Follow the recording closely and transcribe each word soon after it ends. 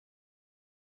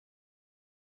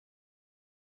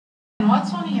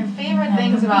what's one of your favorite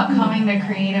things about coming to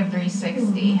Creative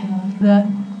 360? The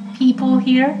people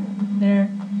here, they're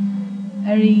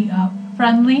very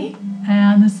friendly,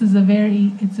 and it's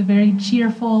a very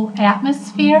cheerful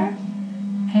atmosphere,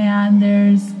 and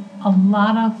there's a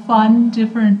lot of fun,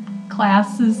 different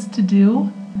classes to do.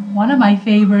 One of my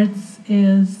favorites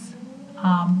is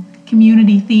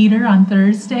community theater on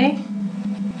Thursday.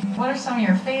 What are some of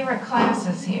your favorite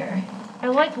classes here? I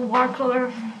like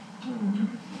watercolor,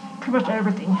 pretty much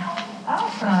everything.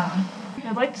 Awesome.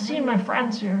 I like seeing my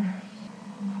friends here.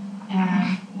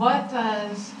 And what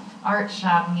does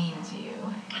Artshop mean to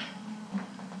you?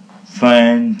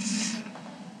 Friends,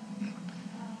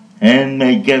 and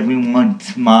make everyone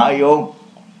smile.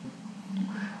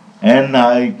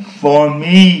 And for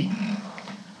me,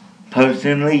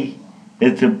 personally,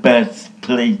 it's the best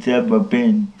place ever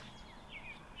been.